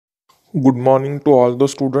Good morning to all the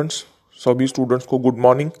students. सभी students को good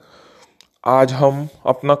morning. आज हम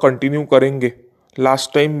अपना कंटिन्यू करेंगे।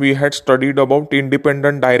 Last time we had studied about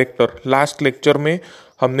independent director. Last lecture में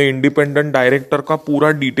हमने इंडिपेंडेंट डायरेक्टर का पूरा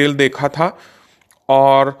डिटेल देखा था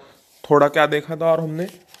और थोड़ा क्या देखा था, और हमने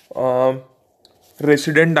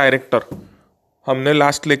रेसिडेंट डायरेक्टर, हमने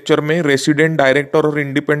लास्ट लेक्चर में रेसिडेंट डायरेक्टर और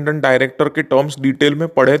इंडिपेंडेंट डायरेक्टर के टर्म्स डिटेल में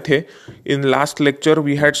पढ़े थे। In last lecture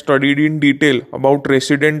we had studied in detail about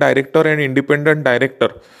resident director and independent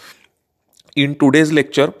director. In today's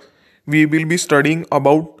lecture, we will be studying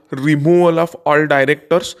about removal of all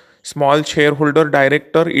directors, small shareholder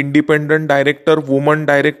director, independent director, woman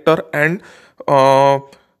director, and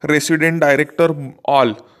resident director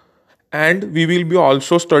all. And we will be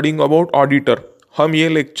also studying about auditor. हम ये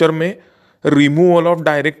lecture में removal of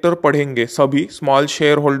director पढ़ेंगे, सभी small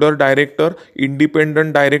share holder director,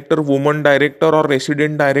 independent director, woman director और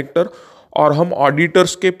resident director. और हम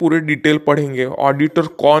auditors के पूरे डिटेल पढ़ेंगे. ऑडिटर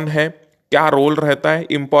कौन है, क्या रोल रहता है,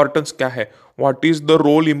 इंपॉर्टेंस क्या है, what is the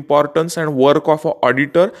role, importance and work of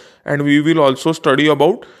auditor. And we will also study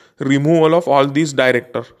about removal of all this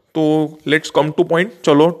director. तो लेट्स कम टू पॉइंट.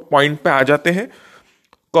 चलो पॉइंट पे आ जाते हैं.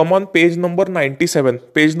 कम on page number 97.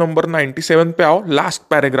 Page number 97 पे आओ. Last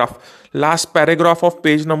paragraph of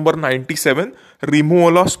page number 97.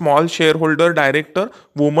 Removal of small share holder director,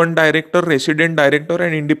 woman director, resident director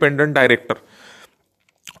and independent director.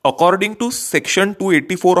 According to Section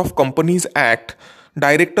 284 of Companies Act,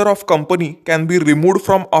 Director of company can be removed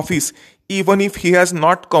from office even if he has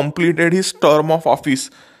not completed his term of office.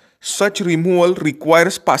 Such removal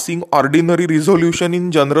requires passing ordinary resolution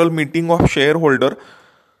in general meeting of shareholder.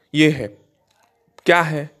 ये है, क्या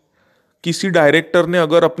है, किसी director ने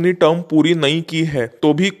अगर अपनी term पूरी नहीं की है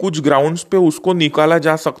तो भी कुछ ग्राउंड्स पे उसको निकाला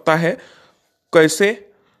जा सकता है. कैसे?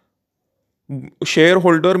 शेयर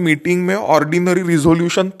होल्डर मीटिंग में ऑर्डिनरी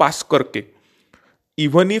रिजोल्यूशन पास करके.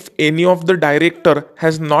 Even if any of the director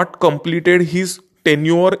has not completed his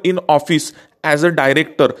tenure in office as a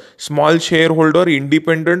director, small share holder,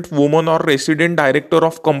 independent woman और resident director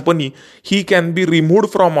of company, he can be removed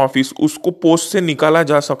from office. उसको post से निकाला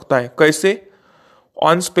जा सकता है. कैसे?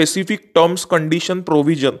 On specific terms condition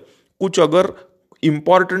provision. कुछ अगर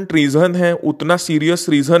इंपॉर्टेंट रीजन है, उतना सीरियस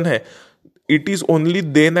रीजन है, it is only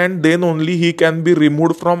then and then only he can be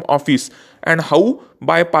removed from office. And how?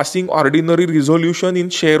 By passing ordinary resolution in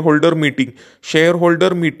shareholder meeting. shareholder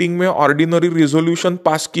meeting में ordinary resolution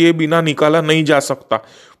पास किए बिना निकाला नहीं जा सकता.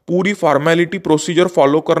 पूरी फॉर्मेलिटी प्रोसीजर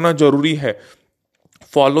फॉलो करना जरूरी है.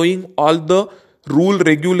 Following all the rule,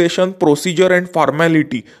 regulation, procedure and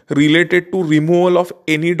formality related to removal of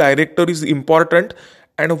any director is important.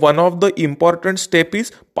 And one of the important step is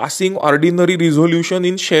passing ordinary resolution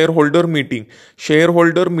in shareholder meeting.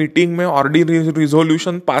 shareholder meeting में ordinary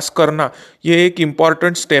resolution पास करना, ये एक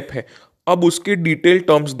important step है. अब उसके detail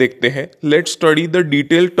terms देखते हैं. Let's study the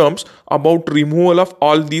detail terms about removal of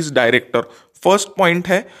all these director. First point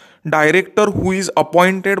है, director who is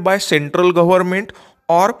appointed by central government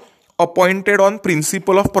और appointed on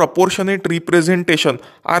principle of proportionate representation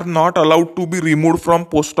are not allowed to be removed from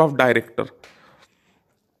post of director.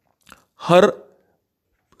 Her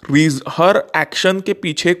action के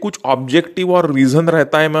पीछे कुछ objective और reason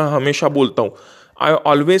रहता है. मैं हमेशा बोलता हूं, I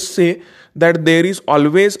always say that there is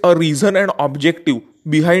always a reason and objective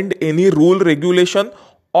behind any rule, regulation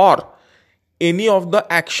और एनी ऑफ द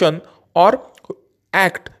एक्शन और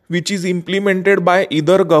act which is implemented by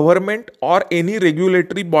either government or any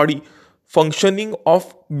regulatory body functioning of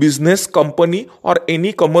business, company or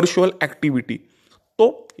any commercial activity.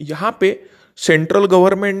 तो यहाँ पे central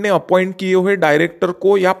government ने appoint किए हुए director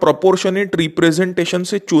को या प्रोपोर्शनेट रिप्रेजेंटेशन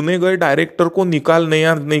से चुने गए डायरेक्टर को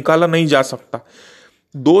निकाला नहीं जा सकता.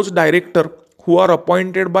 Those director who are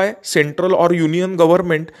appointed by central or union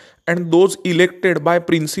government and those elected by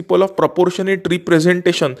principle of proportionate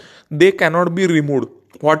representation, they cannot be removed.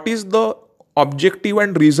 What is the objective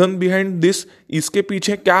and reason behind this? इसके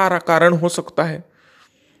पीछे क्या कारण हो सकता है?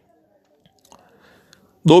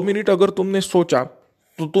 2 मिनट अगर तुमने सोचा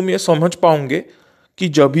तो तुम ये समझ पाओगे कि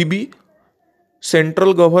जब भी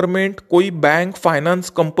सेंट्रल गवर्नमेंट कोई बैंक, फाइनेंस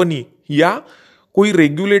कंपनी या कोई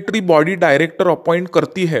रेगुलेटरी बॉडी डायरेक्टर अपॉइंट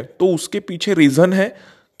करती है तो उसके पीछे रीजन है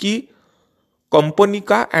कि कंपनी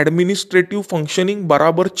का एडमिनिस्ट्रेटिव फंक्शनिंग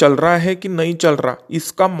बराबर चल रहा है कि नहीं चल रहा.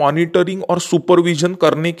 इसका मॉनिटरिंग और सुपरविजन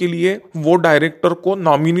करने के लिए वो डायरेक्टर को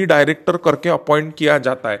नॉमिनी डायरेक्टर करके अपॉइंट किया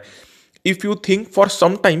जाता है. If you think for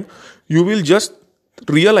some time you will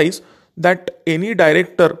just realise that any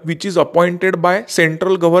director which is appointed by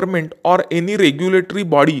central government or any regulatory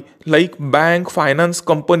body like bank, finance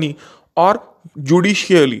company or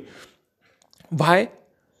judicially, why?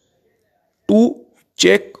 To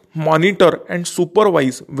check monitor and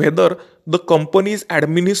supervise whether the company's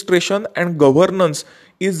administration and governance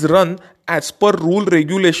is run as per rule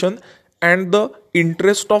regulation and the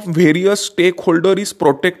interest of various stakeholder is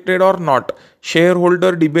protected or not.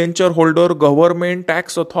 shareholder, debenture holder, government,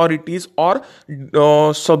 tax authorities और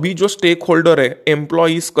सभी जो stake holder है,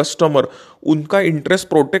 employees, customer, उनका interest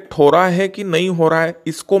protect हो रहा है कि नहीं हो रहा है,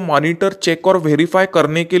 इसको मॉनिटर, चेक और वेरीफाई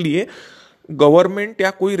करने के लिए गवर्नमेंट या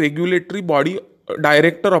कोई रेगुलेटरी बॉडी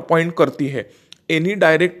डायरेक्टर अपॉइंट करती है. Any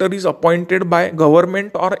director is appointed by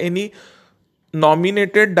government और any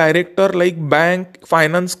nominated director like bank,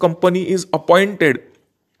 finance company is appointed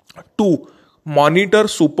to monitor,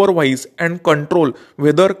 supervise and control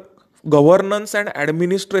whether governance and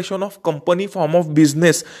administration of company form of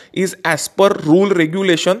business is as per rule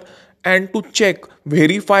regulation and to check,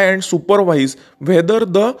 verify and supervise whether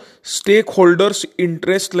the stakeholders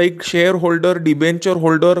interest like shareholder, debenture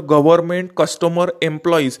holder, government, customer,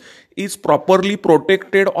 employees is properly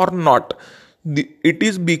protected or not. It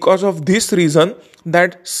is because of this reason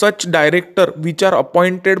that such director which are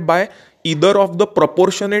appointed by either of the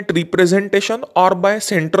proportionate representation or by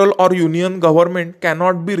central or union government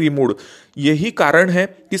cannot be removed. यही कारण है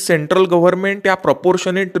कि central government या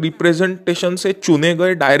proportionate representation से चुने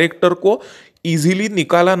गए director को easily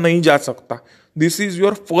निकाला नहीं जा सकता. This is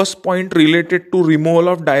your first point related to removal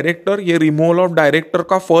of director. ये रिमूवल ऑफ डायरेक्टर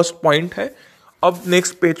का फर्स्ट पॉइंट है. अब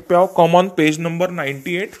नेक्स्ट पेज पे आओ, कम on page number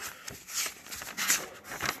 98.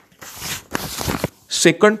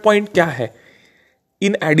 Second point क्या है?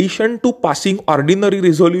 In addition to passing ordinary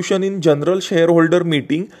resolution in general share holder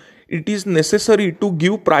meeting, it is necessary to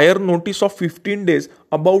give prior notice of 15 days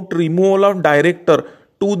about removal of director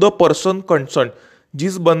to the person concerned.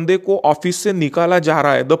 जिस बंदे को office से निकाला जा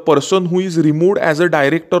रहा है, the person who is removed as a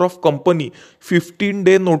director of company, 15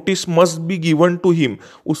 day notice must be given to him.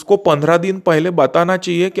 उसको 15 दिन पहले बताना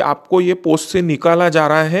चाहिए कि आपको ये पोस्ट से निकाला जा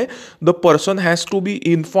रहा है. The person has to be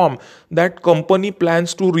inform that company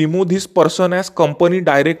plans to remove this person as company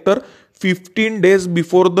director 15 days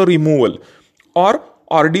before the removal. और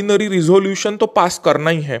ऑर्डिनरी रिजोल्यूशन तो पास करना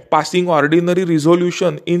ही है. Passing ordinary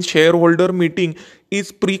resolution in share holder meeting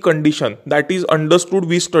is pre condition. That is understood,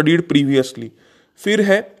 we studied previously. फिर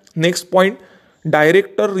है next point,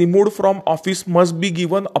 director removed from office must be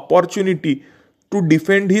given opportunity to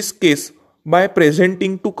defend his case by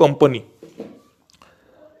presenting to company.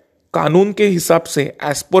 कानून के हिसाब से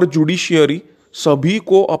as per judiciary सभी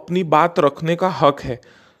को अपनी बात रखने का हक है.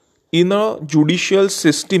 In a judicial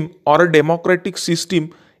system or a democratic system,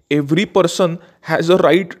 every person has a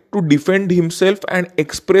right to defend himself and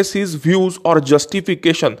express his views or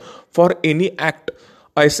justification for any act.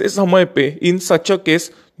 ऐसे समय पे इन सच अ केस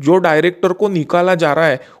जो डायरेक्टर को निकाला जा रहा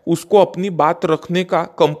है उसको अपनी बात रखने का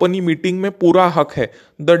कंपनी मीटिंग में पूरा हक है.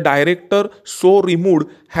 The director so removed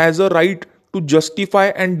has a right to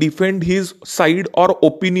justify and defend his side और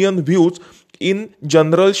opinion views in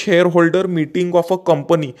general shareholder meeting of a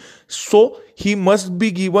company. So he must be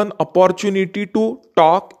given opportunity to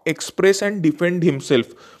talk, express and defend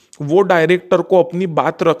himself. वो director को अपनी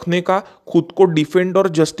बात रखने का, खुद को defend और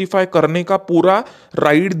जस्टिफाई करने का पूरा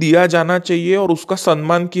राइट दिया जाना चाहिए और उसका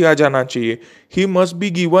सम्मान किया जाना चाहिए. He must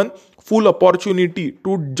be given full opportunity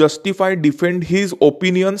to justify, defend his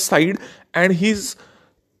opinion side and his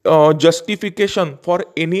justification for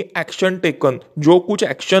any action taken. जो कुछ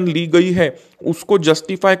एक्शन ली गई है उसको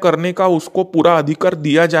जस्टिफाई करने का उसको पूरा अधिकार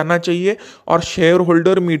दिया जाना चाहिए और शेयर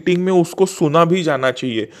होल्डर मीटिंग में उसको सुना भी जाना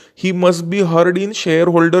चाहिए. He must be heard in share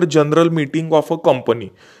holder general meeting of a company.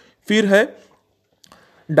 फिर है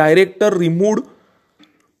director removed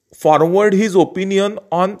forward his opinion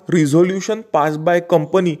on resolution pass by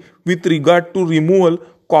company with regard to removal.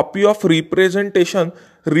 Copy of representation,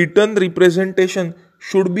 return representation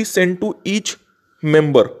should be send to each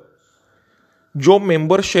member. जो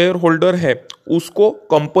member share holder है उसको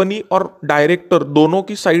company और director दोनों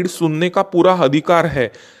की side सुनने का पूरा अधिकार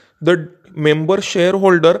है. The member share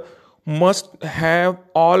holder must have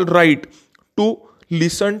all right to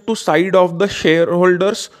listen to side of the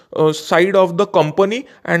shareholders, side of the company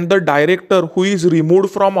and the director who is removed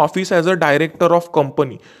from office as a director of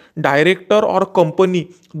company. Director और company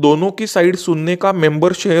दोनों की side सुनने का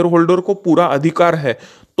member share holder को पूरा अधिकार है.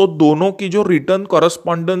 तो दोनों की जो रिटर्न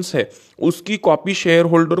करस्पॉन्डेंस है उसकी कॉपी शेयर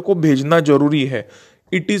होल्डर को भेजना जरूरी है.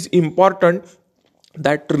 It is important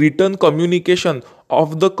that written communication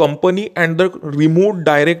of the company and the removed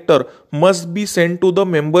director must be sent to the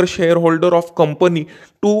member shareholder of company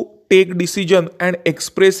to take decision and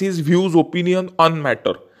express his views opinion on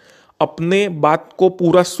matter. अपने बात को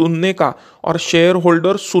पूरा सुनने का और share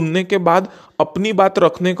holder सुनने के बाद अपनी बात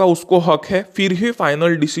रखने का उसको हक है, फिर ही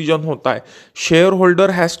फाइनल डिसीजन होता है। Share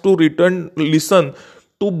holder has to return listen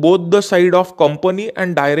to both the side of company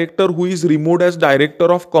and director who is removed as director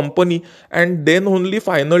of company, and then only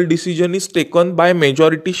final decision is taken by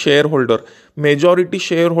majority shareholder. majority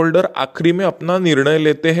shareholder आखिरी में अपना निर्णय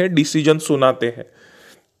लेते हैं, decision सुनाते हैं।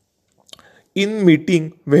 In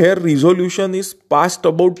meeting where resolution is passed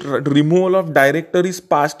about removal of director is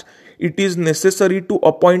passed, it is necessary to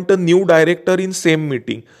appoint a new director in same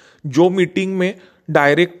meeting. जो meeting में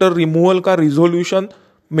डायरेक्टर रिमूवल का रिजोल्यूशन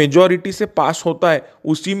मेजॉरिटी से पास होता है,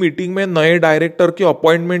 उसी मीटिंग में नए डायरेक्टर की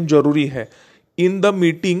अपॉइंटमेंट जरूरी है। In the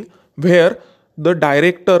meeting where the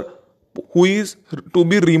director who is to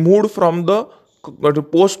be removed from the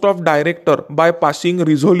post of director by passing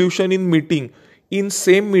resolution in meeting, in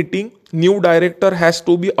same meeting new director has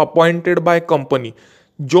to be appointed by company.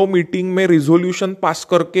 जो meeting में resolution pass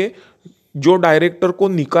करके जो director को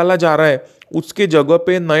निकाला जा रहा है, उसके जगह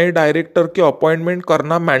पे नए डायरेक्टर के अपॉइंटमेंट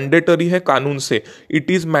करना मैंडेटरी है कानून से।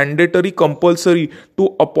 It is mandatory compulsory to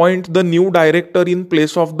appoint the new director in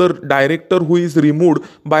place of the director who is removed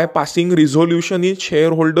by passing resolution in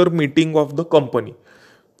share holder meeting of the company.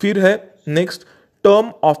 फिर है next,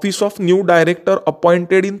 term office of new director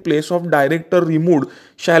appointed in place of director removed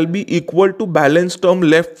shall be equal to balance term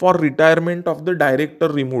left for retirement of the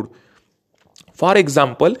director removed. For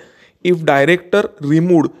example, if director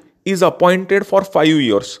removed is appointed for 5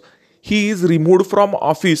 years, he is removed from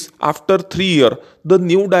office after 3 years, the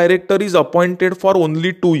new director is appointed for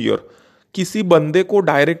only 2 years. किसी बंदे को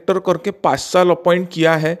director करके 5 साल appoint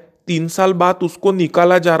किया है, 3 साल बाद उसको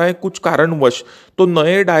निकाला जा रहा है कुछ कारणवश, तो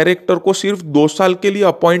नए डायरेक्टर को सिर्फ 2 साल के लिए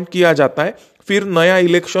अपॉइंट किया जाता है, फिर नया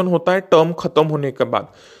इलेक्शन होता है टर्म खत्म होने के बाद।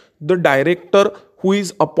 The director who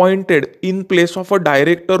is appointed in place of a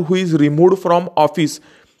director who is removed from office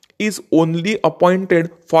is only appointed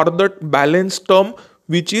for the balance term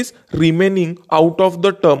which is remaining out of the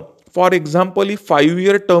term. For example, if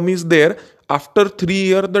 5-year term is there, after 3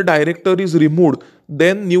 years the director is removed,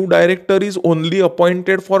 then new director is only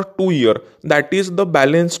appointed for 2 years. That is the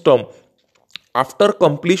balance term. After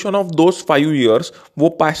completion of those 5 years, वो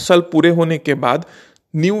 5 साल पूरे होने के बाद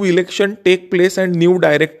new election take place and new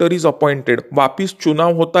director is appointed. वापिस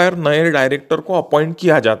चुनाव होता है और नए डायरेक्टर को अपॉइंट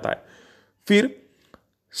किया जाता है। फिर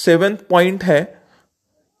 7th पॉइंट है,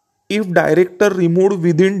 if director removed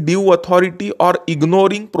with in due authority और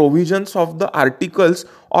ignoring provisions of the articles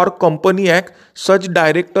और company act, such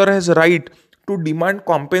director has right to demand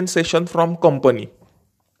compensation from company.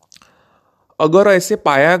 अगर ऐसे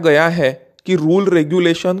पाया गया है कि रूल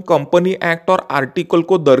रेगुलेशन, कंपनी एक्ट और आर्टिकल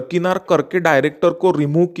को दरकिनार करके डायरेक्टर को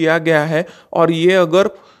रिमूव किया गया है और ये अगर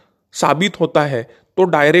साबित होता है तो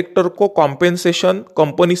डायरेक्टर को कॉम्पेंसेशन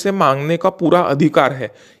कंपनी से मांगने का पूरा अधिकार है।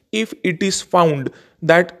 If it is found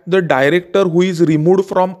that the director who is removed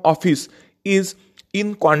from office is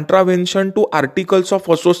in contravention to articles of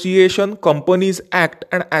association, companies act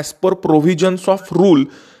and as per provisions of rule,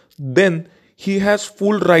 then he has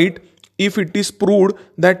full right. If it is proved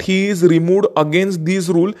that he is removed against these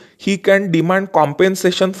rule, he can demand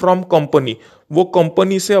compensation from company. वो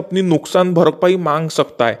company से अपनी नुकसान भरपाई मांग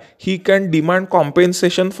सकता है। He can demand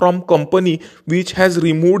compensation from company which has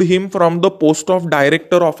removed him from the post of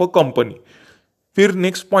director of a company. फिर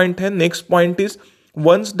next point है, next point is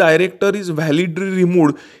once director is validly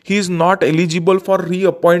removed, he is not eligible for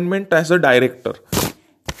reappointment as a director.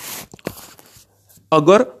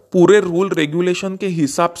 अगर पूरे rule regulation के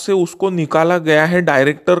हिसाब से उसको निकाला गया है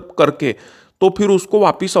डायरेक्टर करके, तो फिर उसको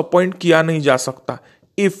वापस अपॉइंट किया नहीं जा सकता।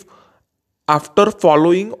 If after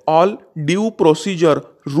following all due procedure,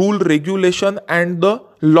 rule regulation and the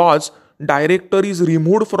laws, director is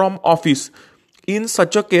removed from office, in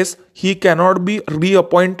such a case he cannot be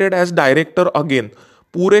reappointed as director again.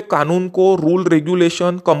 पूरे कानून को, rule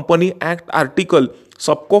regulation, company act, article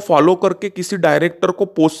सबको follow करके किसी director को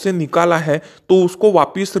post से निकाला है तो उसको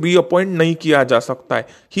वापस रीअपॉइंट नहीं किया जा सकता है।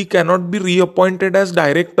 He cannot be reappointed as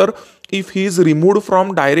director if he is removed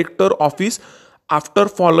from director office after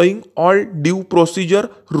following all due procedure,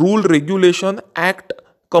 rule regulation, act,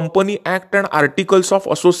 company act and articles of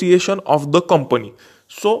association of the company.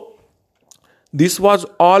 So this was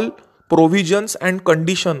all provisions and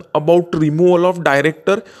condition about removal of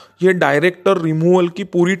director. ये director removal की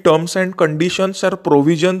पूरी terms and conditions और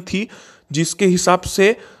provision थी जिसके हिसाब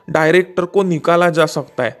से director को निकाला जा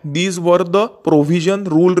सकता है। These were the provision,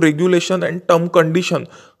 rule regulation and term condition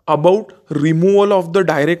about removal of the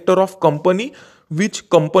director of company which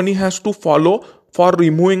company has to follow for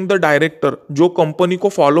removing the director. जो कंपनी को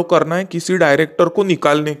फॉलो करना है किसी डायरेक्टर को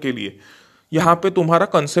निकालने के लिए। यहाँ पे तुम्हारा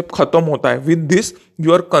कंसेप्ट खत्म होता है. With this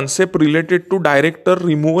your concept related to director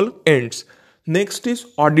removal ends. Next is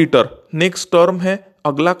auditor. Next term है,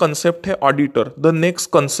 अगला कंसेप्ट है auditor. The next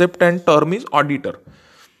concept and term is auditor.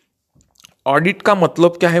 Audit का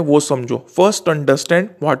मतलब क्या है वो समझो. First understand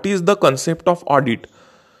what is the concept of audit.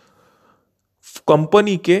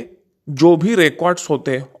 Company के जो भी रिकॉर्ड्स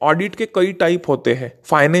होते हैं, ऑडिट के कई टाइप होते हैं.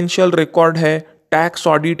 फाइनेंशियल रिकॉर्ड है, टैक्स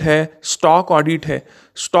ऑडिट है, स्टॉक ऑडिट है.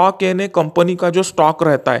 स्टॉक यानी कंपनी का जो स्टॉक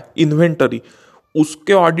रहता है, इन्वेंटरी,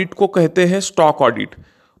 उसके ऑडिट को कहते हैं स्टॉक ऑडिट.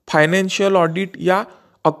 फाइनेंशियल ऑडिट या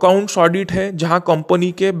अकाउंट्स ऑडिट है जहां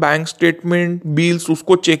कंपनी के बैंक स्टेटमेंट, बिल्स,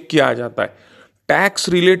 उसको चेक किया जाता है. टैक्स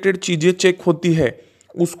रिलेटेड चीजें चेक होती है,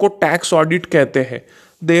 उसको टैक्स ऑडिट कहते हैं.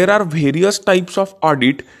 There are various types of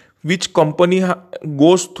audit which company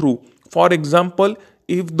goes through. For example,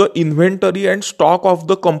 if the inventory and stock of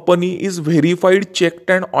the company is verified,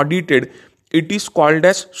 checked and audited, it is called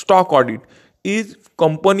as stock audit. If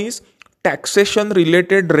company's taxation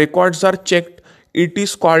related records are checked, it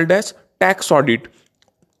is called as tax audit.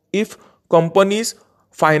 If company's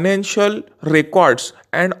financial records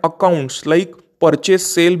and accounts like purchase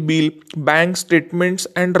sale bill, bank statements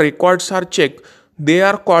and records are checked, they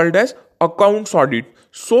are called as accounts audit.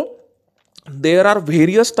 So there are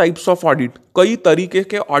various types of audit. कई तरीके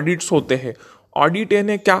के audits होते हैं. Audit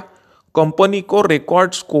यानी क्या? Company को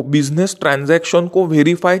records को, business transaction को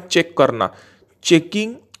वेरीफाई, चेक करना.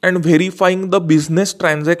 Checking and verifying the business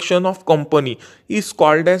transaction of company is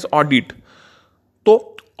called as audit.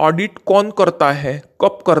 तो ऑडिट कौन करता है,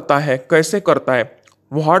 कब करता है, कैसे करता है,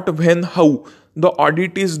 what, when, how the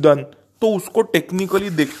audit is done, तो उसको टेक्निकली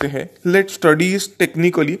देखते हैं. Let study is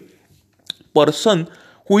technically. Person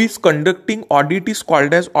who is conducting audit is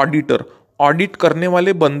called as auditor. Audit करने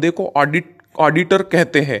वाले बंदे को ऑडिटर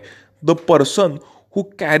कहते हैं. The person who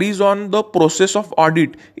carries on the process of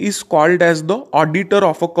audit is called as the auditor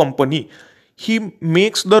of a company. He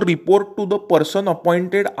makes the report to the person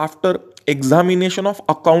appointed after examination of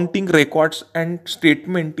accounting records and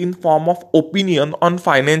statement in form of opinion on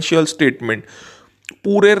financial statement.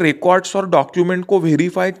 पूरे records और document को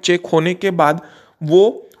verify, check होने के बाद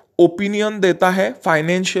वो opinion देता है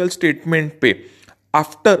financial statement पे.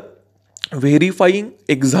 After verifying,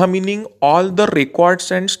 examining all the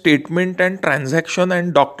records and statement and transaction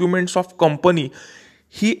and documents of company,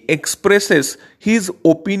 he expresses his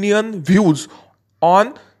opinion, views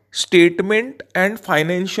on statement and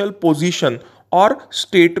financial position और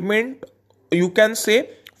statement, you can say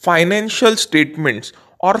financial statements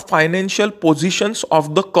और financial positions of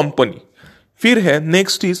the company. फिर है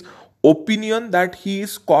next is opinion that he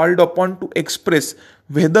is called upon to express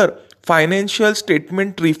whether financial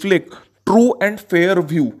statement reflect true and fair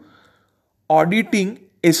view. Auditing,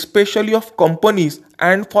 especially of companies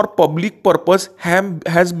and for public purpose,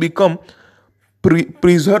 has become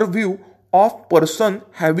preserve of person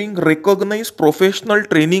having recognized professional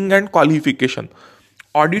training and qualification.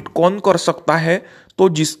 Audit कौन कर सकता है? तो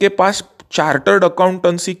जिसके पास chartered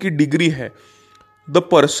accountancy की degree है. The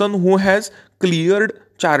person who has cleared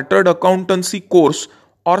chartered accountancy course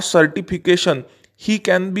और certification, he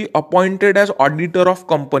can be appointed as auditor of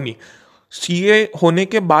company. CA होने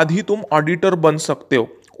के बाद ही तुम ऑडिटर बन सकते हो.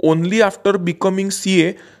 Only after becoming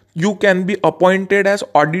CA you can be appointed as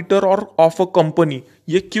auditor और ऑफ अ कंपनी.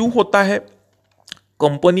 ये क्यों होता है?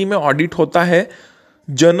 कंपनी में ऑडिट होता है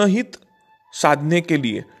जनहित साधने के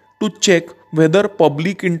लिए, to check whether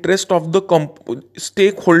public interest of the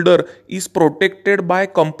stakeholder is protected by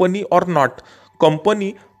company or not.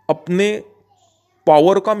 Company अपने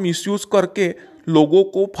पावर का मिसयूज करके लोगों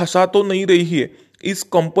को फंसा तो नहीं रही है. Is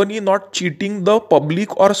company not cheating the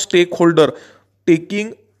public और stakeholder,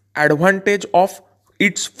 taking advantage of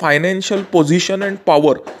its financial position and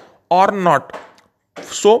power और not.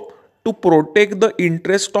 So to protect the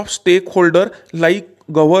interest of stakeholder like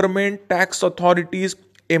government, tax authorities,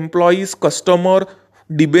 employees, customer,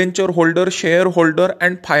 debenture holder, shareholder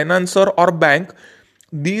and financer और bank,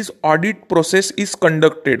 this audit process is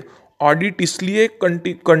conducted. Audit इसलिए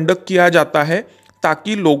conduct किया जाता है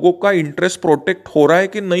ताकि लोगों का interest protect हो रहा है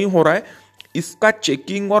कि नहीं हो रहा है, इसका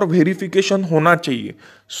चेकिंग और वेरिफिकेशन होना चाहिए.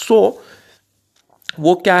 सो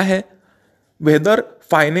वो क्या है? Whether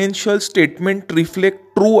financial statement reflect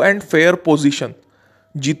true and fair position.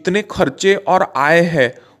 जितने खर्चे और आय है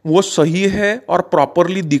वो सही है और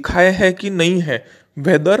प्रॉपरली दिखाए है कि नहीं है.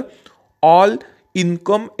 Whether all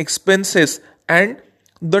income, expenses and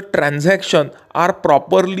the transaction are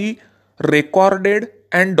properly recorded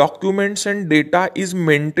and documents and data is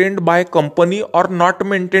maintained by company or not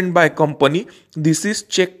maintained by company, this is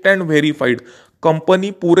checked and verified.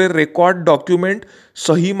 Company पूरे रिकॉर्ड डॉक्यूमेंट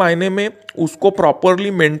सही मायने में उसको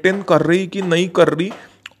properly maintain कर रही कि नहीं कर रही,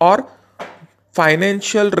 और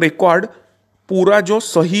फाइनेंशियल रिकॉर्ड पूरा जो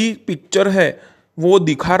सही पिक्चर है वो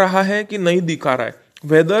दिखा रहा है कि नहीं दिखा रहा है,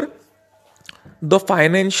 whether the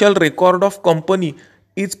financial record of company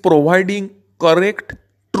is providing correct,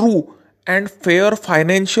 true and fair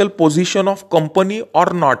financial position of company or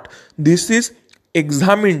not. This is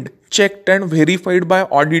examined, checked and verified by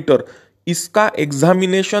auditor. इसका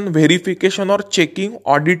एग्जामिनेशन, वेरिफिकेशन और चेकिंग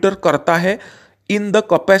ऑडिटर करता है in the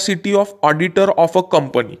capacity of auditor of a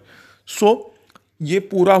company. So ये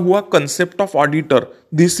पूरा हुआ concept of auditor.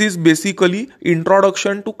 This is basically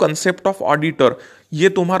introduction to concept of auditor. ये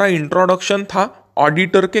तुम्हारा introduction था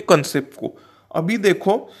ऑडिटर के कंसेप्ट को. अभी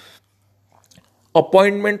देखो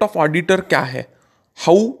अपॉइंटमेंट ऑफ ऑडिटर क्या है,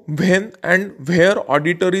 how, when and where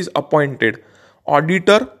auditor is appointed.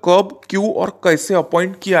 Auditor कब, क्यों और कैसे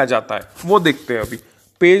अपॉइंट किया जाता है वो देखते हैं अभी.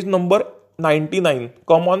 Page number 99,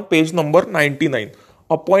 come on page number 99.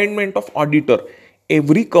 Appointment of auditor.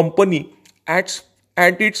 Every company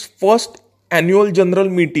at its first annual general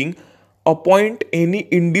meeting appoint any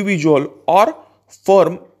individual or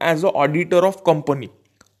firm as a auditor of company.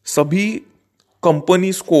 सभी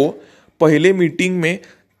कंपनीज को पहले मीटिंग में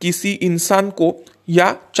किसी इंसान को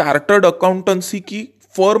या चार्टर्ड अकाउंटेंसी की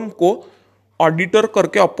firm को ऑडिटर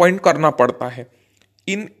करके अपॉइंट करना पड़ता है.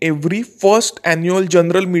 In every first annual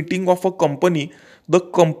general meeting of a company the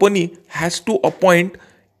company has to appoint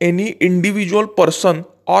any individual person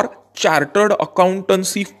or chartered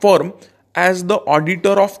accountancy firm as the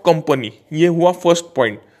auditor of company. ये हुआ first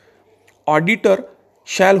point. Auditor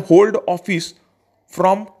shall hold office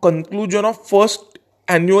from conclusion of first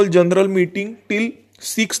annual general meeting till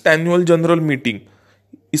 6th annual general meeting.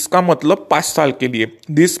 इसका मतलब 5 साल के लिए.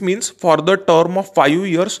 This means for the term of 5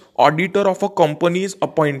 years auditor of a company is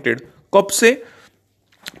appointed. कब से?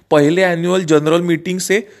 पहले annual general meeting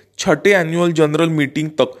से 6ठे annual general meeting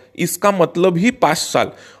तक. इसका मतलब ही 5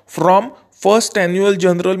 साल. From first annual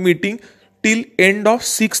general meeting till end of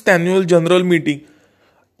 6th annual general meeting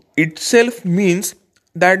itself means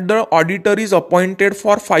that the auditor is appointed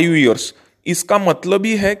for 5 years. इसका मतलब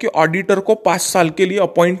ही है कि ऑडिटर को 5 साल के लिए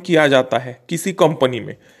अपॉइंट किया जाता है किसी कंपनी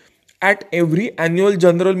में. At every annual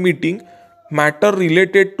general meeting matter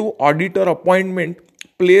related to auditor appointment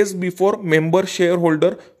place before member share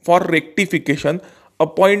holder for rectification.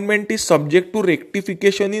 Appointment is subject to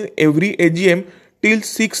rectification in every AGM till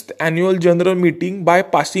 6th annual general meeting by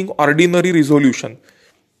passing ordinary resolution.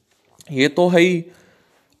 ये तो है ही.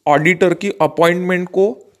 Auditor की appointment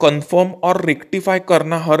को confirm और rectify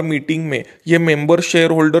करना हर meeting में, ये मेंबर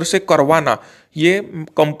शेयर होल्डर से करवाना, ये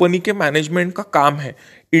कंपनी के मैनेजमेंट का काम है.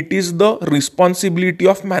 It is the responsibility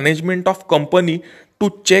of management of company to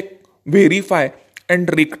check, verify and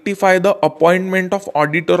rectify the appointment of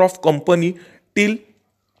auditor of company till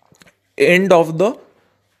end of the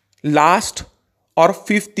last or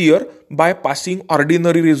 5th year by passing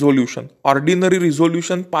ordinary resolution. Ordinary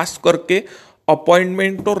resolution pass करके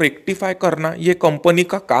appointment को rectify करना ये company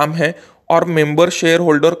का काम है, और member share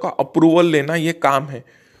holder का approval लेना ये काम है.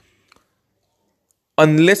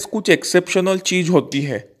 अनलेस कुछ एक्सेप्शनल चीज होती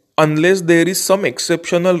है, unless there is some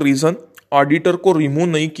exceptional reason, auditor को रिमूव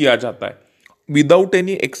नहीं किया जाता है. Without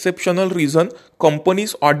any exceptional reason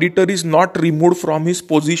company's auditor is not removed from his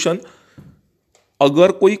position.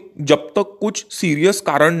 अगर कोई, जब तक कुछ सीरियस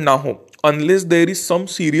कारण ना हो, unless there is some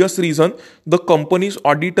serious reason, the company's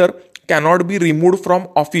auditor cannot be removed from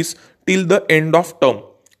office till the end of term.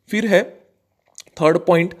 फिर है third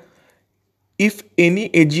point. If any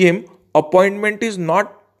AGM appointment is not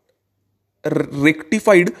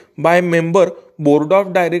rectified by member, board of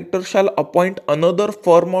directors shall appoint another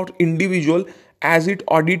firm or individual as its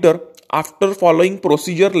auditor after following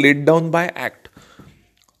procedure laid down by act.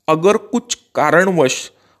 अगर कुछ कारणवश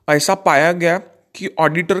ऐसा पाया गया कि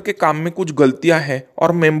auditor के काम में कुछ गलतियां हैं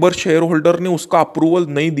और मेंबर शेयर होल्डर ने उसका अप्रूवल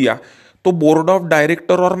नहीं दिया, तो बोर्ड ऑफ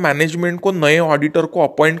डायरेक्टर और मैनेजमेंट को नए ऑडिटर को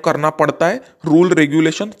अपॉइंट करना पड़ता है रूल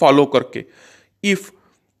रेगुलेशन फॉलो करके. If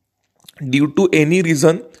due to any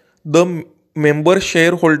reason the member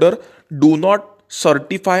share holder do not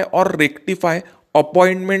certify or rectify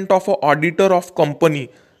appointment of a auditor of company,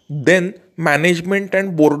 then management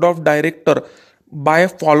and board of director by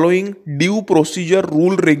following due procedure,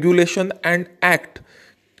 rule, regulation and act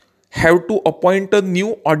have to appoint a new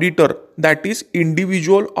auditor, that is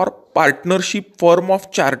individual or partnership firm of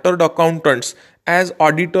chartered accountants as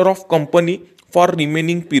auditor of company for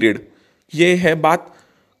remaining period. ये है बात,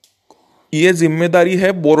 ये जिम्मेदारी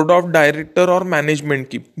है board of director और management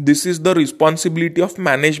की. This is the responsibility of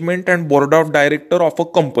management and board of director of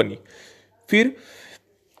a company. फिर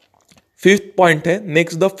fifth point है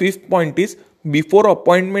next, the fifth point is before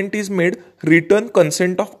appointment is made return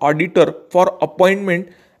consent of auditor for appointment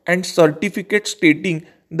and certificate stating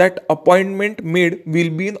that appointment made will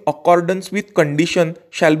be in accordance with condition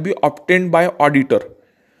shall be obtained by auditor.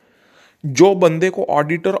 जो बंदे को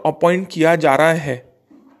auditor appoint किया जा रहा है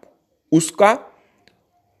उसका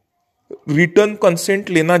return consent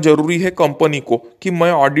लेना जरूरी है कंपनी को कि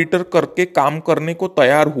मैं ऑडिटर करके काम करने को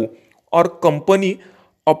तैयार हूं, और कंपनी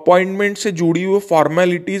अपॉइंटमेंट से जुड़ी हुई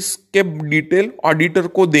फॉर्मेलिटीज के डिटेल ऑडिटर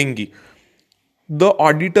को देंगी। The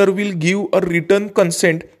auditor will give a return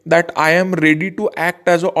consent that I am ready to act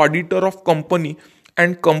as a auditor of company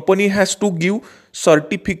and company has to give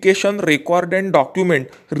certification record and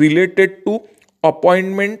document related to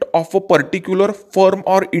appointment of a particular firm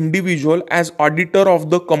or individual as auditor of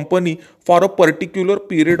the company for a particular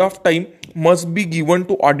period of time must be given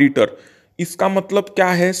to auditor। इसका मतलब क्या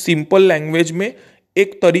है? Simple language में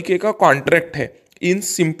एक तरीके का contract है। In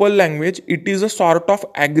simple language it is a sort of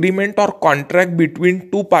agreement और contract between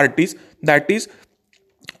two parties, that is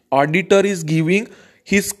auditor is giving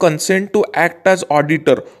his consent to act as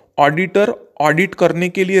auditor. Auditor audit करने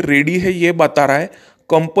के लिए रेडी है ये बता रहा है,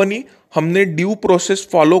 कंपनी हमने ड्यू प्रोसेस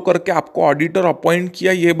फॉलो करके आपको ऑडिटर अपॉइंट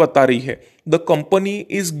किया ये बता रही है। The company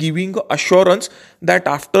is giving assurance that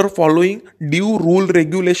after following due rule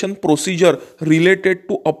regulation procedure related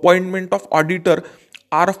to appointment of auditor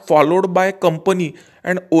are followed by company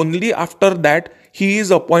and only after that he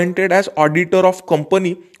is appointed as auditor of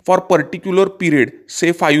company for particular period,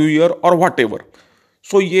 से 5 year और what ever.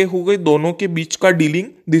 सो ये हो गई दोनों के बीच का dealing.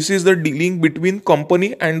 This is the dealing between company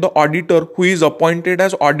and the auditor who is appointed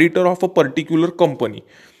as auditor of a particular company.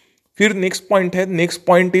 फिर next point है, next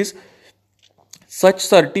point is such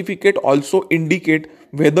certificate also indicate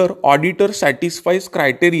weather auditor satisfies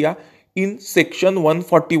criteria in section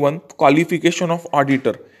 141 qualification of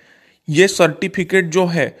auditor. ये certificate जो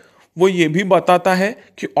है वो ये भी बताता है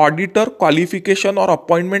कि ऑडिटर क्वालिफिकेशन और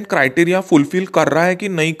अपॉइंटमेंट क्राइटेरिया फुलफिल कर रहा है कि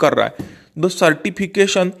नहीं कर रहा है। The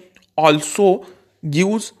certification also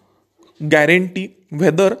gives guarantee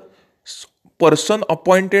whether person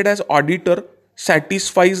appointed as auditor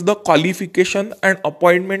satisfies the qualification and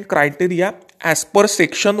appointment criteria as per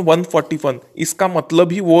section 141। इसका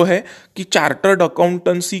मतलब ही वो है कि चार्टर्ड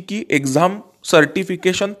अकाउंटेंसी की एग्जाम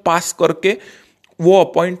सर्टिफिकेशन पास करके वो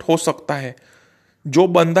अपॉइंट हो सकता है। जो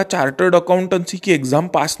बंदा चार्टर्ड अकाउंटेंसी की एग्जाम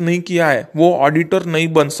पास नहीं किया है वो ऑडिटर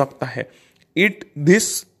नहीं बन सकता है।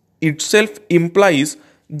 This itself implies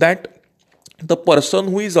that the person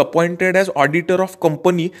who is appointed as auditor of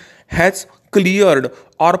company has cleared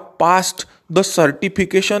or passed the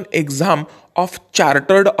certification exam of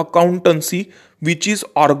chartered accountancy which is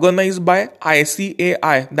organized by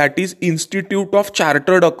ICAI, that is Institute of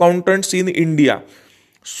Chartered Accountants in India।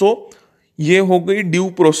 So ये हो गई due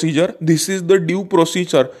procedure. This is the due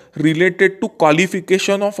procedure related to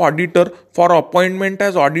qualification of auditor for appointment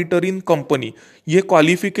as auditor in company. ये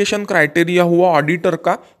qualification criteria हुआ auditor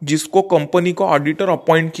का जिसको company को auditor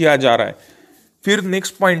appoint किया जा रहा है। फिर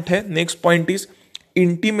नेक्स्ट पॉइंट है, next point is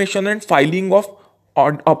intimation and filing of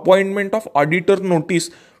appointment of auditor notice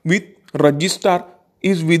with registrar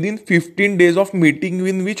is within 15 days of meeting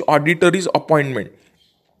in which auditor is appointment.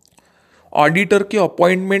 Auditor के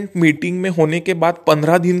अपॉइंटमेंट मीटिंग में होने के बाद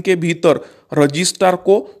 15 दिन के भीतर रजिस्ट्रार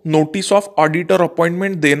को नोटिस ऑफ ऑडिटर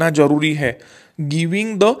अपॉइंटमेंट देना जरूरी है।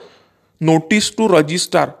 Giving the notice to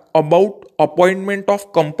registrar about appointment of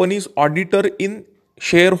company's auditor in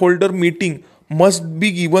share holder meeting must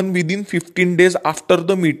be given within 15 days after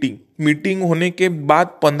the meeting. Meeting होने के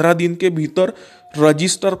बाद 15 दिन के भीतर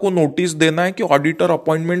रजिस्ट्रार को नोटिस देना है कि ऑडिटर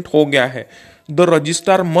अपॉइंटमेंट हो गया है। The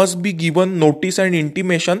registrar must be given notice and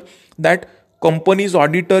intimation that company's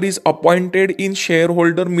auditor is appointed in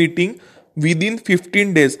shareholder meeting within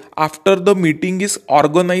 15 days after the meeting is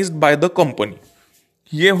organized by the company।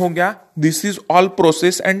 ये हो गया, this is all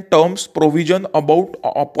process and terms provision about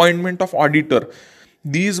appointment of auditor।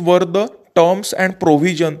 These were the terms and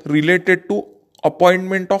provision related to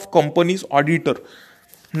appointment of company's auditor।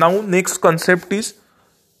 Now next concept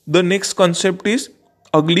is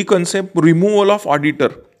अगली concept removal of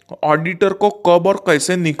auditor। Auditor को कब और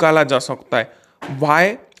कैसे निकाला जा सकता है। Why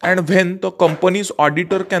and when the company's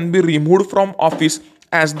auditor can be removed from office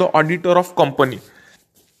as the auditor of company.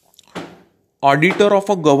 Auditor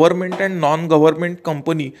of a government and non government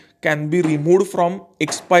company can be removed from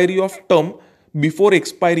expiry of term before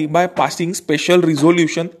expiry by passing special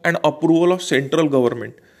resolution and approval of central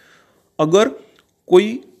government. अगर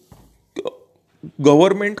कोई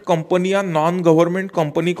government company या non government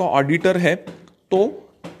company का auditor है तो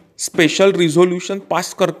special resolution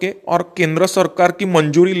pass करके और केंद्र सरकार की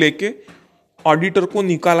मंजूरी लेके ऑडिटर को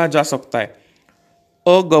निकाला जा सकता है।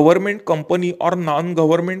 A government company or non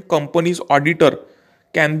government company's auditor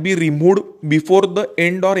can be removed before the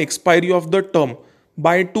end or expiry of the term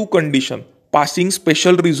by two condition, passing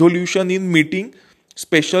special resolution in meeting,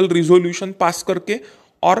 special resolution pass करके,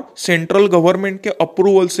 और central government के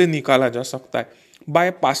approval से निकाला जा सकता है।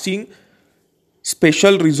 By passing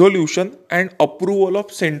special resolution and approval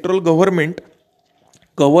of central government,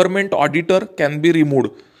 government auditor can be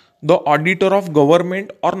removed. The auditor of government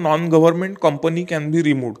or non-government company can be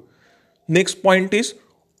removed. Next point is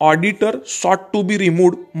auditor sought to be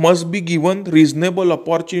removed must be given reasonable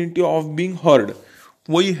opportunity of being heard.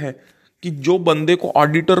 वही है कि जो बंदे को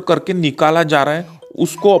auditor करके निकाला जा रहा है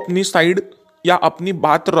उसको अपनी साइड या अपनी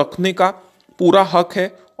बात रखने का पूरा हक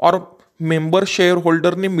है और मेंबर शेयर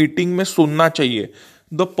होल्डर ने मीटिंग में सुनना चाहिए।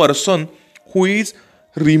 The person who is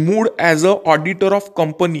removed as a auditor of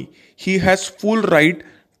company, he has full right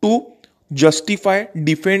to justify,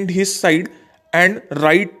 defend his side and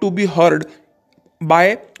right to be heard by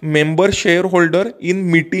member shareholder in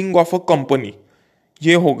meeting of a company.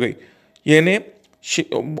 ये हो गई, यानी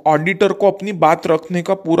auditor को अपनी बात रखने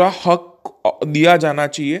का पूरा हक दिया जाना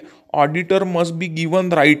चाहिए। Auditor must be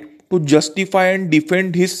given right to justify and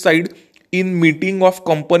defend his side in meeting of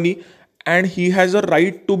company and he has a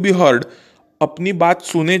right to be heard. अपनी बात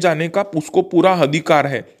सुने जाने का उसको पूरा अधिकार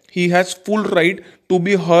है। He has full right to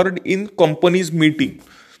be heard in company's meeting.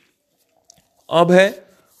 अब है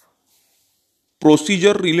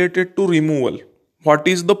procedure related to removal. What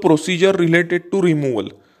is the procedure related to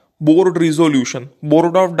removal? Board resolution,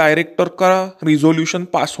 board of director का रिजोल्यूशन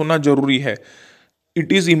पास होना जरूरी है।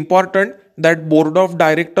 It is important that board of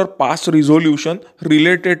director pass resolution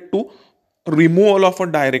related to removal of a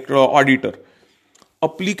director auditor.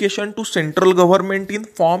 Application to central government in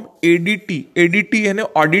form ADT, ADT यानी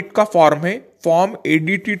audit का form है, form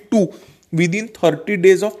ADT 2 within 30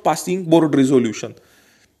 days of passing board resolution.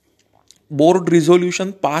 Board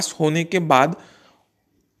resolution pass होने के बाद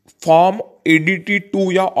form ADT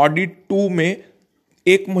 2 या audit 2 में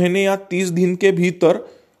 1 महीने या 30 दिन के भीतर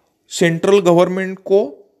सेंट्रल गवर्नमेंट को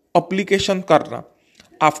अप्लीकेशन करना।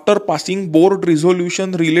 After passing board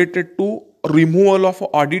resolution related to removal of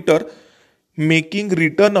auditor, making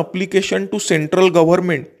return application to central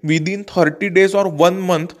government within 30 days or 1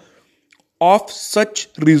 month of such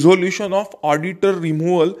resolution of auditor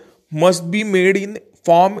removal must be made in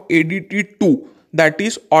form ADT 2, that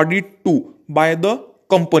is audit 2 by the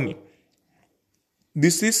company.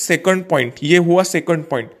 This is second point. ये हुआ second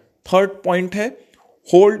point. Third point है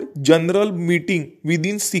hold general meeting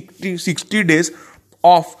within 60 days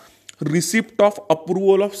of receipt of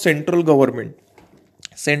approval of central government.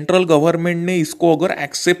 Central government ने इसको अगर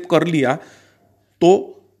accept कर लिया तो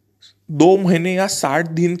 2 महीने या 60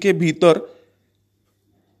 दिन के भीतर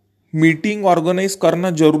मीटिंग ऑर्गेनाइज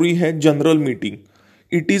करना जरूरी है, general meeting.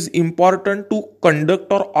 It is important to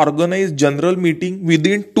conduct और organise general meeting with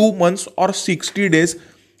in 2 months और 60 days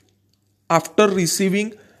आफ्टर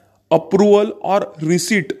रिसीविंग अप्रूवल और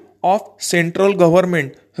receipt of central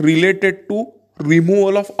government related to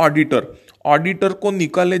removal of auditor. Auditor को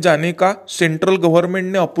निकाले जाने का सेंट्रल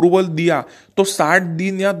गवर्नमेंट ने अप्रूवल दिया तो 60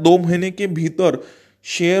 दिन या 2 महीने के भीतर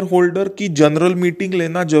शेयर होल्डर की जनरल मीटिंग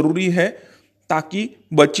लेना जरूरी है ताकि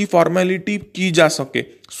बची फॉर्मेलिटी की जा सके,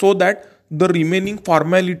 so that the remaining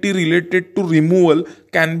formality related to removal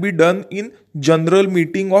can be done in general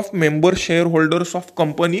meeting of member share holders of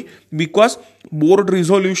company because board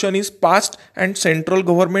resolution is passed and central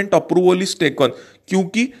government approval is taken.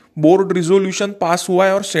 क्योंकि board resolution pass हुआ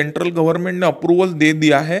है और central government ने approval दे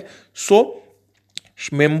दिया है, so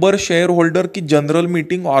member share holder की general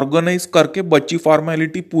meeting organise करके बची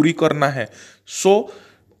फॉर्मेलिटी पूरी करना है। सो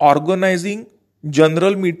organising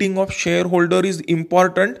general meeting of share holder is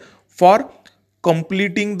important for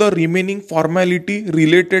completing the remaining formality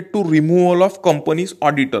related to removal of company's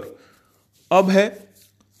auditor. अब है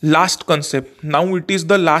last concept. Now it is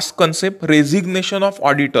the last concept, resignation of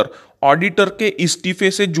auditor. Auditor के इस्तीफे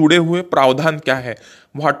से जुड़े हुए प्रावधान क्या है?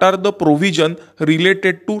 What are the provision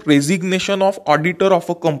related to resignation of auditor of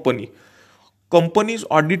a company? Companies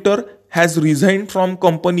auditor has resigned from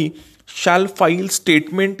company shall file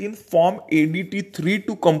statement in form ADT 3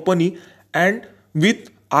 to company and with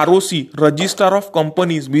ROC, register of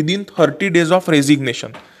companies within 30 days of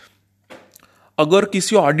resignation. अगर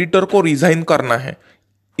किसी auditor को resign करना है,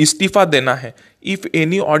 इस्तीफा देना है, if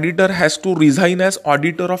any auditor has to resign as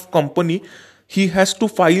auditor of company, he has to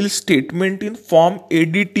file statement in form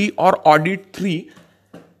ADT or audit 3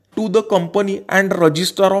 to the company and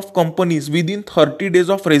register of companies within 30 days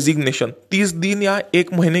of resignation. 30 दिन या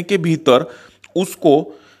 1 महीने के भीतर उसको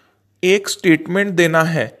एक statement देना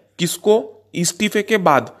है, किसको? इस्तीफे के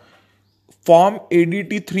बाद फॉर्म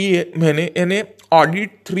ADT 3 मैंने यानी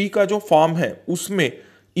ऑडिट 3 का जो फॉर्म है उसमें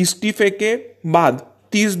इस्तीफे के बाद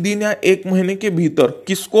 30 दिन या 1 महीने के भीतर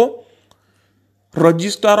किसको,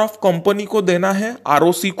 रजिस्ट्रार ऑफ कंपनी को देना है,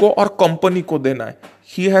 ROC को और कंपनी को देना है.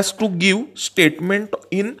 He has to give statement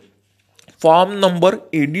in form number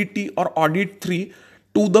ADT or audit 3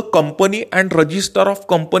 to the company and registrar of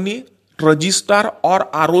company, registrar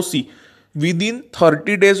or ROC within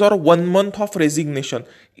 30 days और 1 month ऑफ रेजिग्नेशन.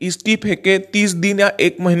 इस्तीफे के 30 दिन या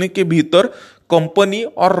 1 महीने के भीतर कंपनी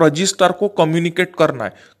और रजिस्ट्रार को कम्युनिकेट करना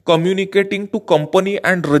है. Communicating to company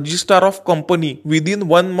and registrar of company within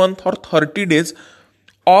 1 month और 30 days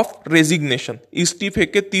ऑफ रेजिग्नेशन. इस्तीफे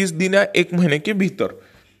के 30 दिन या 1 महीने के भीतर.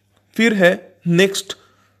 फिर है नेक्स्ट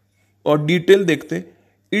और डिटेल देखते.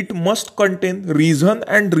 It must contain reason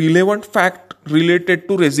and relevant fact related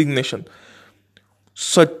to resignation.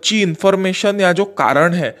 सच्ची इंफॉर्मेशन या जो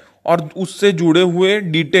कारण है और उससे जुड़े हुए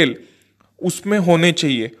डिटेल उसमें होने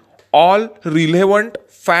चाहिए. All relevant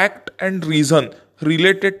fact and reason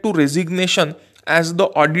related to resignation as the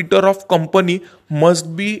auditor of company must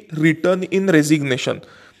be written in resignation.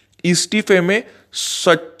 इस्तीफे में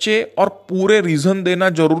सच्चे और पूरे रीजन देना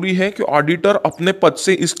जरूरी है कि ऑडिटर अपने पद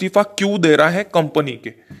से इस्तीफा क्यों दे रहा है कंपनी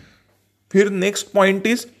के. फिर next point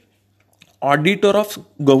is auditor of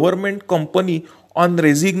government company on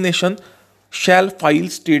resignation shall file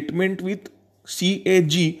statement with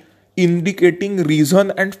CAG indicating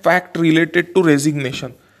reason and fact related to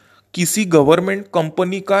resignation. किसी गवर्नमेंट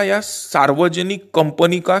कंपनी का या सार्वजनिक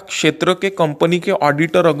कंपनी का क्षेत्र के कंपनी के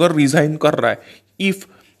ऑडिटर अगर रिजाइन कर रहा है, if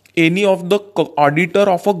any of the auditor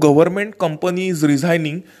of a government company is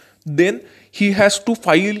resigning, then he has to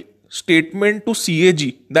file statement to CAG,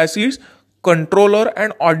 that is controller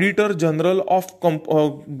and auditor general of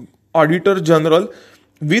auditor general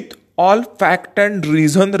with all fact and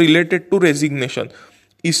reason related to resignation.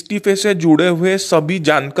 इस्तीफे से जुड़े हुए सभी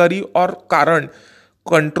जानकारी और कारण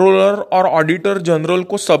controller और auditor general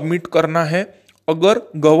को सबमिट करना है अगर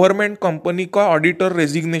गवर्नमेंट कंपनी का ऑडिटर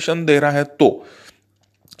रेजिग्नेशन दे रहा है तो.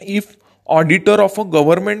 If auditor of a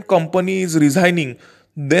government company is resigning,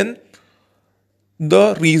 then the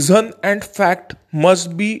reason and fact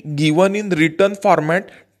must be given in written format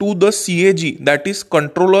to the CAG, that is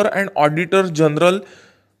controller and auditor general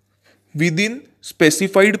within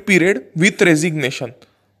specified period with resignation.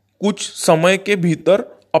 कुछ समय के भीतर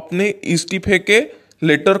अपने इस्तीफे के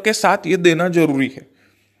letter के साथ ये देना जरूरी है.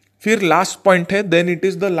 फिर लास्ट पॉइंट है, then it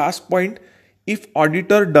is the last point. If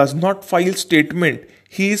auditor does not file statement,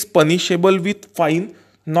 he is punishable with fine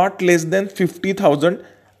not less than 50,000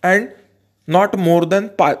 and not more than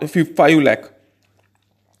 5 lakh.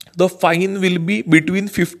 The fine will be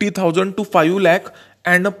between 50,000 to 5 lakh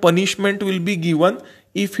and a punishment will be given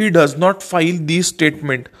if he does not file these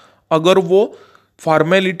statement. अगर वो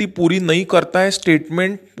formality पूरी नहीं करता है,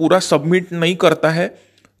 statement पूरा submit नहीं करता है,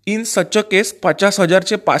 इन सच अ केस 50,000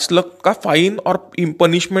 से 5 लाख का फाइन और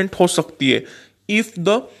पनिशमेंट हो सकती है. If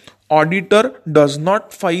the auditor does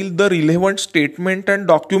not file the relevant statement and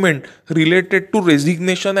document related to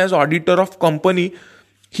resignation as auditor of company,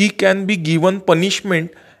 he can be given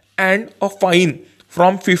punishment and a fine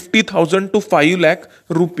from 50,000 to 5 lakh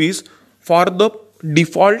rupees for the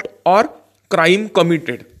default और crime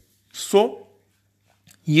committed. So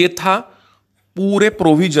ये था पूरे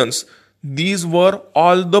provisions. These were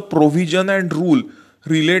all the provision and rule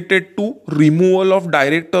related to removal of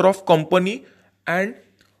director of company and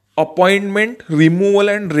appointment,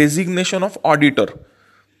 removal and resignation of auditor.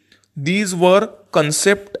 These were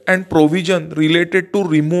concept and provision related to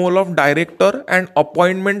removal of director and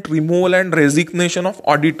appointment, removal and resignation of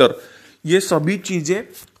auditor. ये सभी चीजें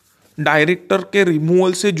director के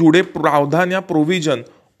removal से जुड़े प्रावधान या provision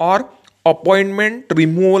और appointment,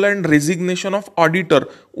 removal and resignation of auditor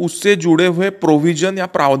उससे जुड़े हुए प्रोविजन या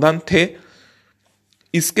प्रावधान थे.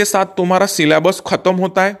 इसके साथ तुम्हारा सिलेबस खत्म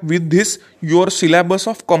होता है. With this your syllabus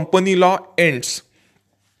of company law ends.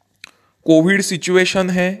 Covid situation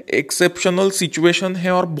है, एक्सेप्शनल सिचुएशन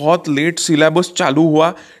है और बहुत लेट सिलेबस चालू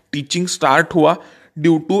हुआ, टीचिंग स्टार्ट हुआ.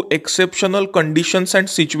 Due to exceptional conditions and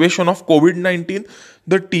situation of कोविड-19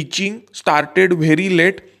 the teaching started very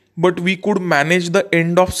late, but we could manage the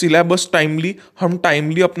end of syllabus timely. हम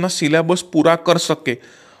timely अपना सिलेबस पूरा कर सके.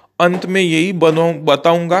 अंत में यही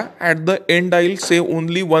बताऊंगा. At the end I will say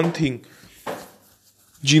only one thing.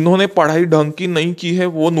 जिन्होंने पढ़ाई ढंग की नहीं की है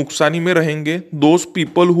वो नुकसानी में रहेंगे. Those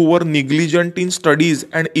people who were negligent in studies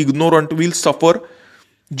and ignorant will suffer.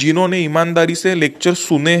 जिन्होंने ईमानदारी से लेक्चर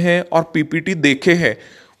सुने हैं और पीपीटी देखे हैं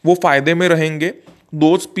वो फायदे में रहेंगे.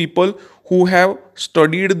 Those people who have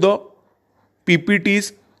studied the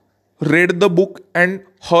PPTs, read the book and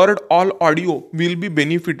heard all audio will be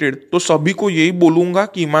benefited. तो सभी को यही बोलूंगा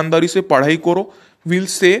कि ईमानदारी से पढ़ाई करो। Will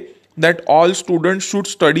say that all student should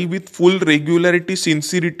study with full regularity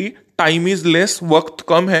sincerity. Time is less, वक्त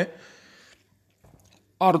कम है।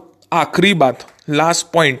 और आखिरी बात, लास्ट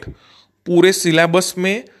पॉइंट, पूरे सिलेबस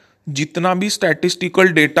में जितना भी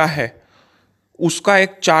स्टैटिस्टिकल डेटा है उसका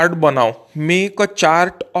एक चार्ट बनाओ। Make a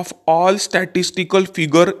chart of all statistical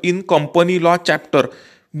figure in company law chapter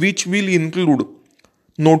which will include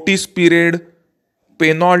notice period,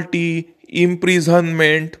 penalty,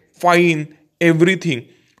 imprisonment, fine, everything,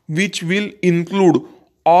 which will include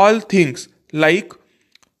all things like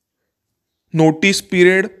notice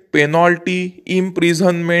period, penalty,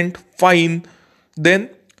 imprisonment, fine, then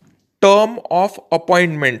term of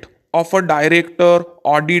appointment of a director,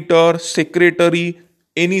 auditor, secretary,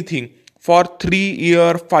 anything for 3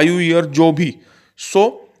 year, 5 year जो भी। So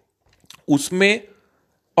उसमें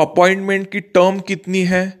appointment की term कितनी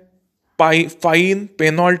है, fine,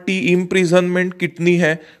 penalty, imprisonment कितनी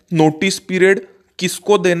है, notice period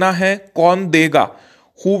किसको देना है, कौन देगा,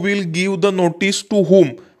 who will give the notice to whom,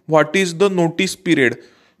 what is the notice period.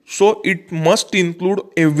 So it must include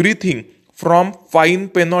everything from fine,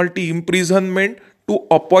 penalty, imprisonment to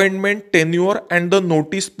appointment, tenure and the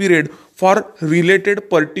notice period for related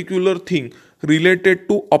particular thing related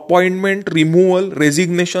to appointment, removal,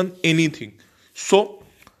 resignation, anything. So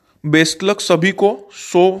best luck सभी को।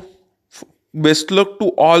 So best luck to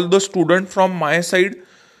all the student from my side.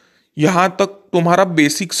 यहाँ तक तुम्हारा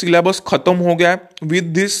basic syllabus खत्म हो गया है।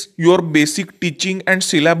 With this your basic teaching and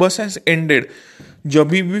syllabus has ended. जब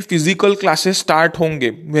भी फिजिकल क्लासेस स्टार्ट होंगे,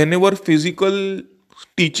 whenever physical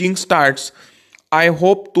teaching starts, I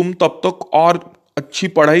hope तुम तब तक और अच्छी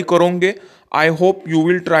पढ़ाई करोगे। I hope you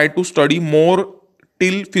will try to study more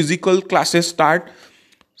till physical classes start,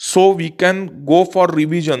 so we can go for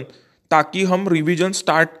revision, ताकि हम रिविजन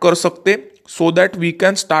स्टार्ट कर सकते, so that we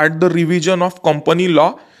can start the revision of company law.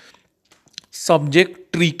 Subject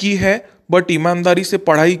tricky है, but ईमानदारी से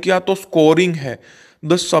पढ़ाई किया तो स्कोरिंग है।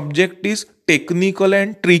 The subject is technical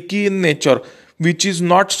and tricky in nature, which is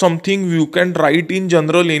not something you can write in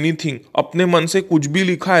general anything. अपने मन से कुछ भी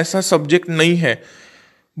लिखा ऐसा सब्जेक्ट नहीं है,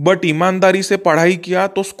 बट ईमानदारी से पढ़ाई किया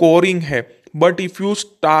तो स्कोरिंग है। But if you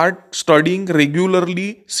start studying regularly,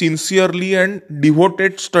 sincerely and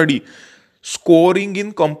devoted study, scoring in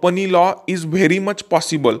company law is very much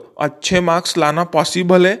possible. अच्छे मार्क्स लाना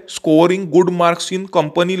पॉसिबल है। Scoring good marks in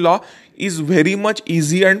company law is very much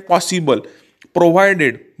easy and possible,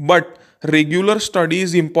 provided but regular study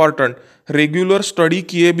is important. Regular study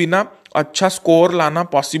किए बिना अच्छा score लाना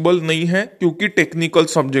possible नहीं है, क्योंकि टेक्निकल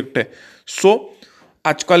सब्जेक्ट है। सो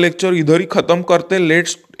आज का लेक्चर इधर ही खत्म करते।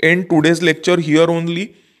 Let's end today's lecture here only.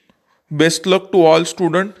 Best luck to all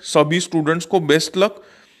student. सभी स्टूडेंट्स को बेस्ट लक।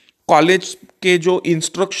 कॉलेज के जो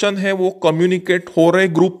इंस्ट्रक्शन है वो कम्युनिकेट हो रहे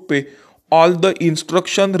ग्रुप पे। All the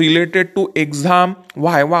instruction related to exam,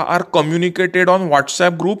 viva are communicated on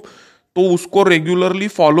WhatsApp group, तो उसको रेगुलरली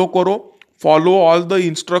फॉलो करो। Follow all the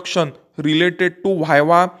instruction related to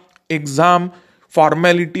viva, exam,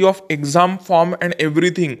 formality of exam form and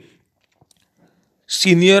everything.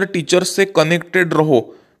 Senior teacher से connected रहो।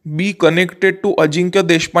 Be connected to Ajinkya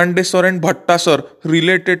Deshpande sir and Bhatta sir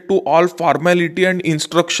related to all formality and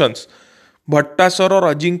instructions. Bhatta sir और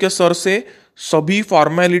Ajinkya sir से सभी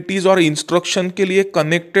formalities और instruction के लिए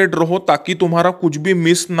connected रहो, ताकि तुम्हारा कुछ भी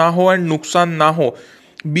मिस ना हो एंड नुकसान ना हो।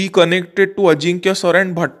 Be connected to Ajinkya sir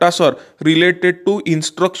and Bhatta sir related to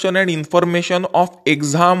instruction and information of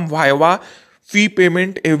exam, viva, fee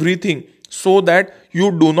payment, everything, so that you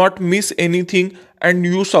do not miss anything and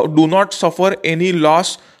you do not suffer any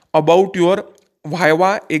loss about your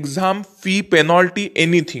viva, exam, fee, penalty,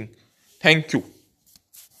 anything. Thank you.